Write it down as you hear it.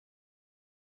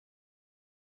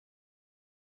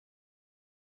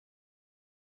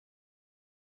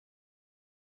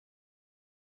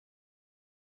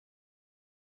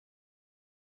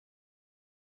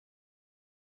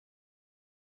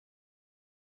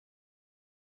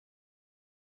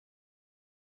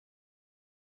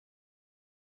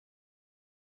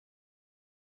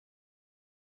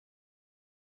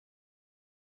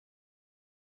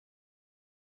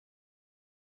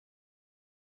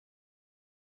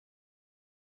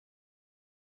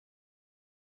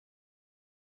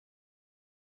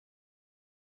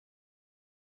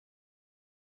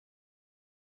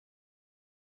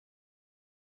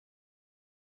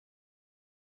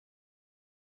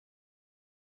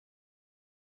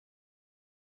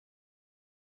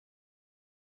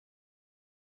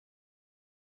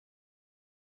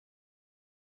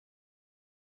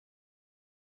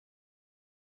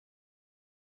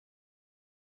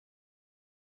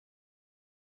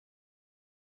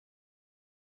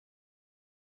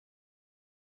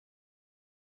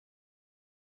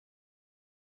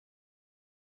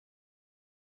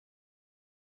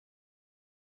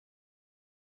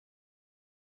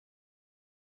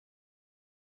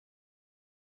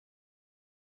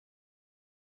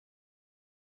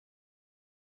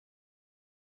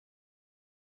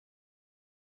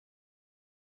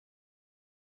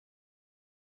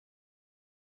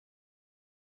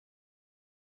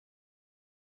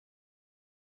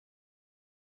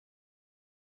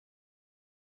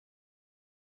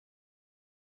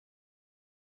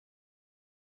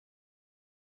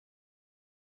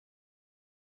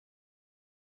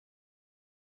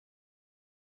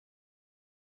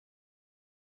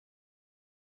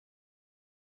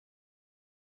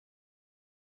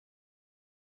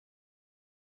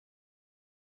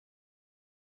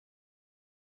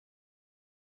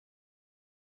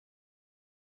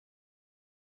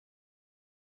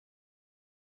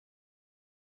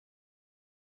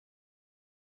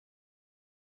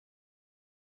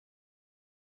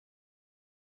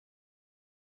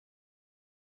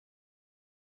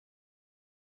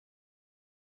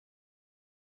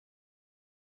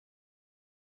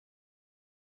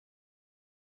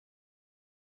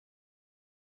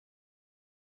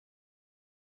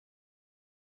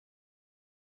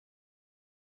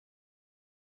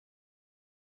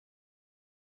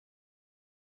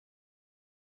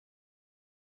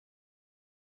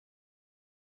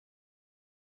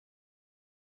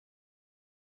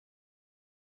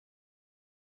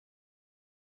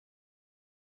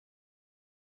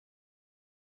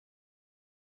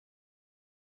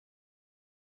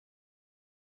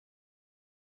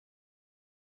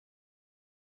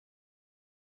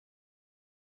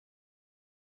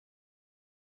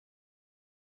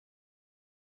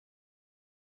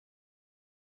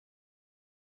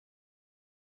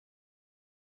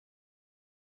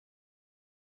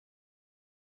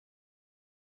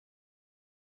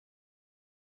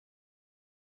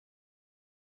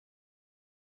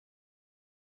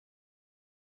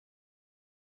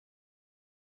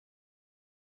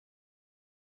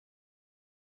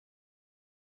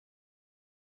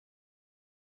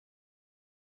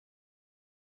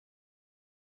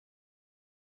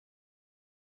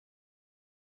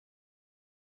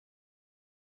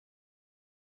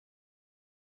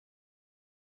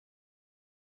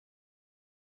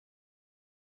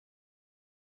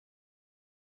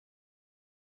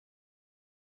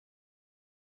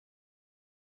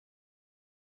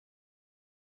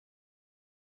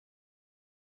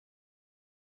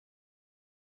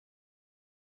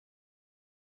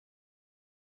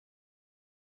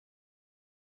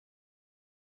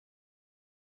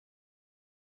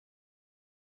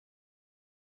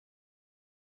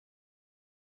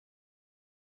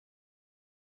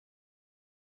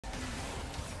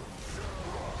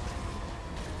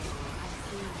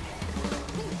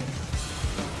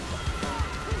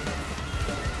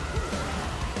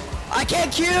I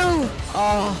can't Q!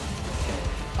 Oh,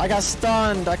 I got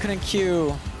stunned. I couldn't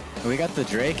Q. We got the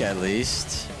Drake at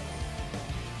least.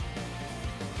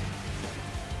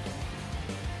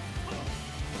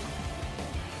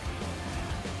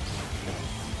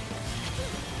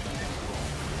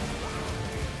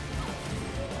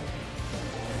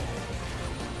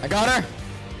 I got her.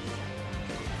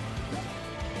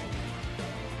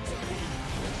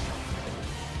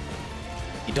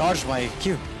 He dodged my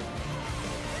Q.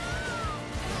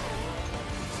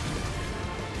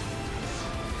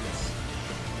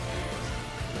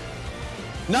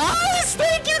 Nice!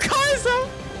 Thank you, Kaizo!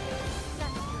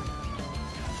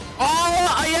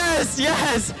 Oh, yes,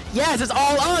 yes, yes, it's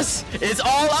all us! It's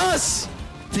all us!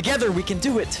 Together we can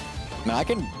do it. Man, I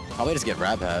can probably just get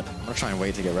Rab Hat. I'm gonna try and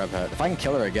wait to get Rab Hat. If I can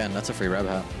kill her again, that's a free Rab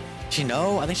Hat. She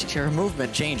know? I think her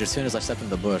movement changed as soon as I stepped in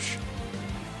the bush.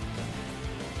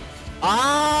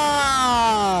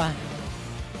 Ah!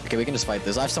 Okay, we can just fight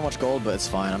this. I have so much gold, but it's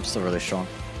fine. I'm still really strong.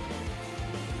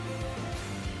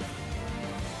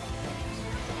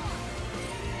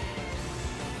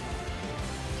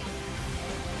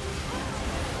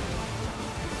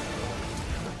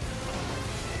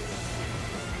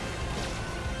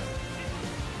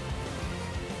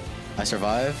 I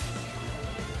survive.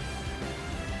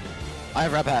 I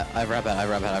have Rab Hat. I have Rab Hat. I have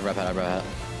Rab Hat. I have Rab Hat. I have Rab Hat.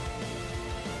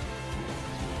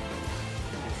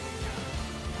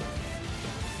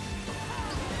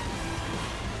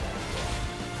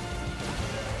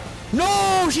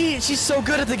 No! She's so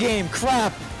good at the game.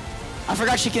 Crap. I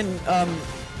forgot she can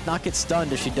not get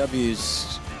stunned if she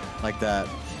W's like that.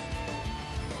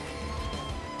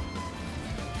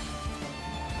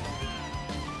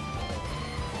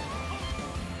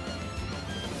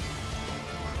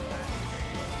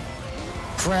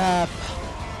 Crap.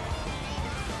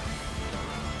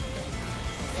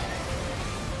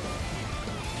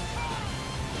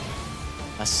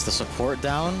 That's the support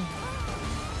down.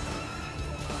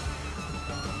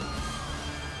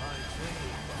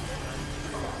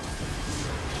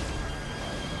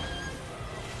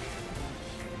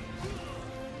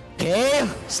 Okay,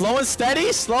 slow and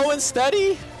steady, slow and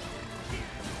steady.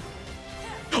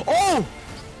 Oh!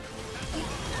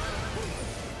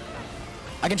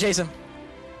 I can chase him.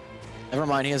 Never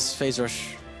mind, he has phase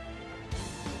rush.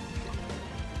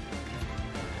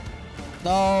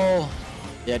 No.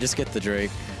 Yeah, just get the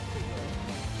Drake.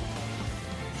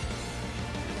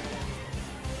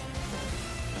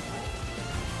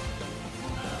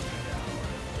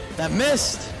 That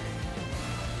missed.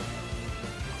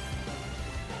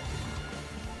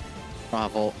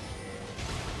 Ravel.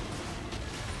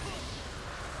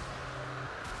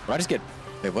 What did I just get?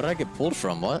 Wait, what did I get pulled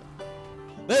from? What?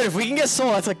 Dude, if we can get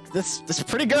soul, that's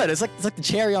pretty good. It's like the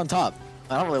cherry on top.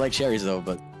 I don't really like cherries though,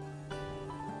 but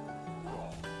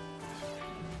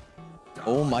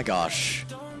oh my gosh,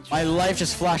 my life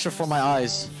just flashed before my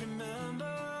eyes.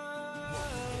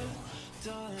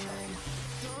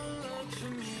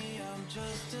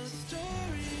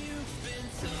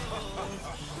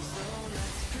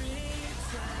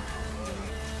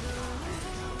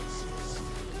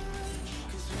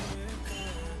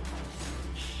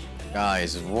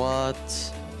 Guys, what?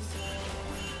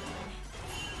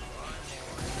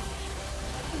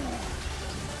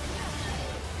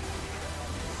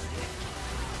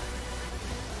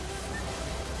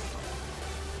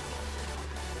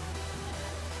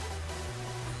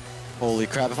 Holy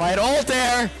crap, if I had ult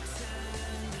there!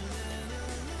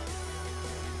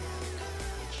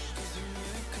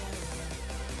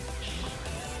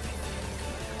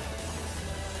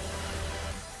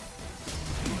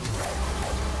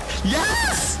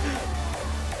 Yes!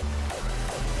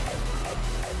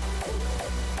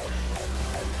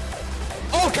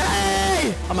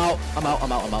 Okay! I'm out.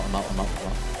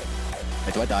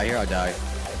 Wait, do I die here? I die.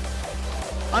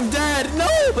 I'm dead! No!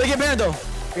 We get Baron though.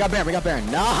 We got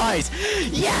Baron. Nice!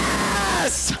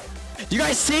 Yes! Do you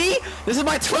guys see? This is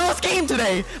my 12th game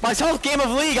today! My 12th game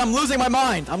of League! I'm losing my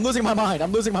mind!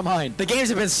 The games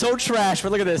have been so trash,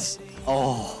 but look at this.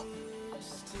 Oh.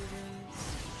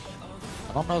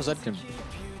 I don't know if Zed can...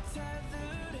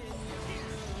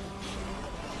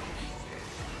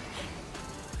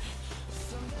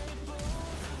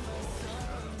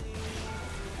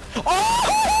 Oh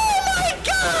my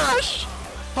gosh!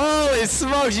 Holy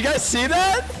smokes, you guys see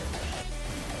that?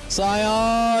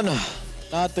 Scion!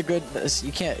 Not the good...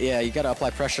 You can't... Yeah, you gotta apply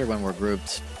pressure when we're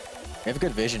grouped. We have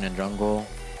good vision in jungle.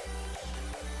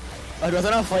 I'd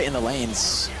rather not fight in the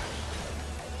lanes.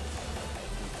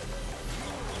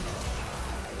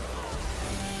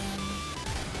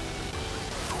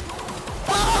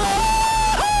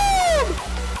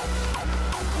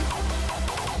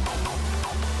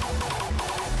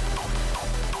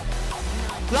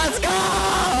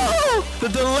 The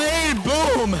delayed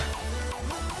boom!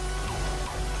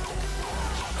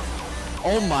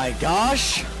 Oh my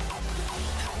gosh!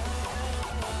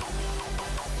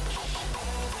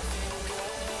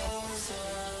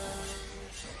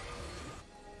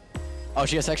 Oh,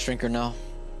 she has X Drinker now.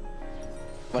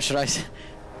 What should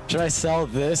I sell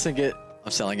this and get?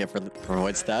 I'm selling it for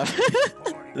Void Staff.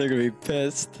 They're gonna be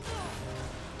pissed.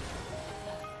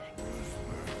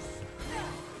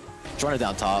 Just run it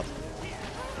down top.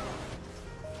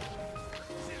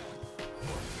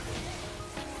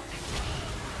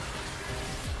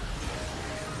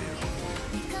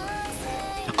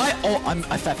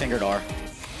 I fat fingered R.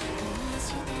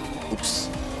 Oops.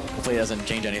 Hopefully it doesn't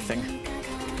change anything.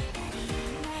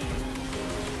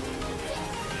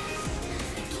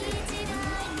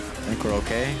 I think we're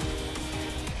okay.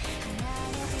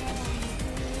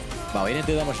 Wow, he didn't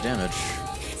do that much damage.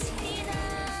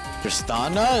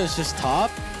 Tristana is just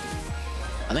top.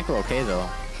 I think we're okay though.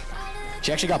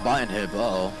 She actually got bot and hip.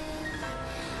 Uh-oh.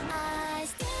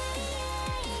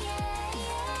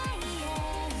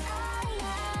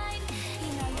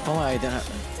 Oh, I didn't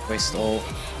waste ult.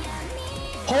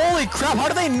 Holy crap, how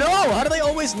do they know? How do they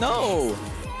always know?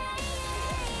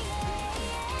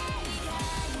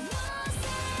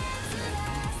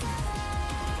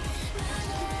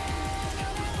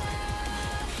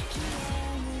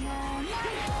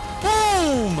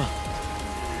 Boom!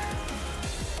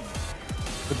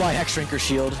 Goodbye, Hex Shrinker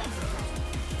Shield.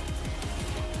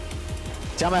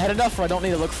 See, I'm ahead enough where I don't need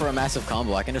to look for a massive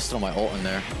combo. I can just throw my ult in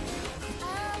there.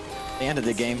 The end of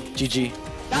the game. GG.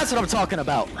 That's what I'm talking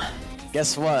about.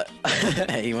 Guess what?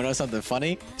 Hey, you wanna know something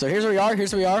funny? So here's where we are.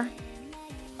 Here's where we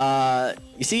are.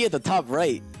 You see at the top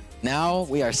right, now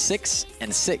we are 6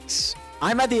 and 6.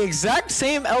 I'm at the exact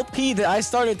same LP that I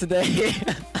started today.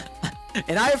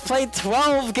 And I have played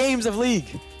 12 games of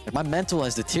League. My mental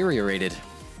has deteriorated,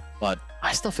 but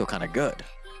I still feel kind of good.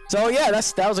 So yeah,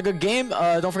 that was a good game.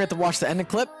 Don't forget to watch the ending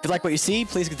clip. If you like what you see,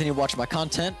 please continue watching my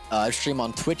content. I stream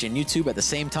on Twitch and YouTube at the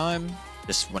same time,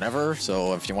 just whenever.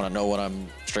 So if you want to know what I'm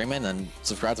streaming, then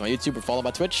subscribe to my YouTube or follow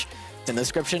my Twitch. It's in the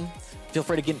description. Feel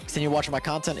free to continue watching my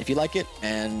content if you like it.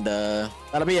 And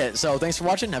that'll be it. So thanks for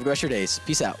watching. Have a good rest of your days.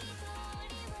 Peace out.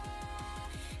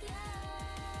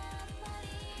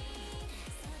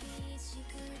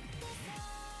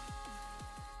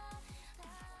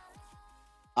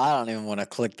 I don't even want to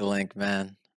click the link,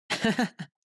 man.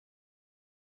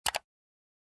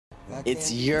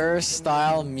 It's your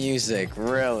style music,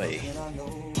 really.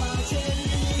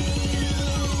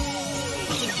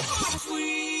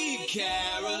 Sweet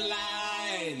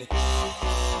Caroline.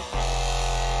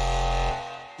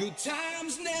 Good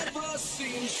times never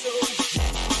seem so.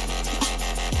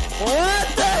 What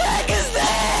the heck is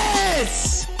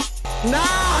this?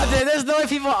 Nah, dude, there's no way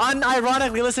people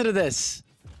unironically listen to this.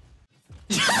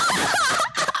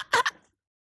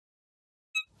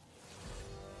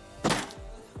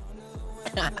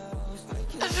 Ha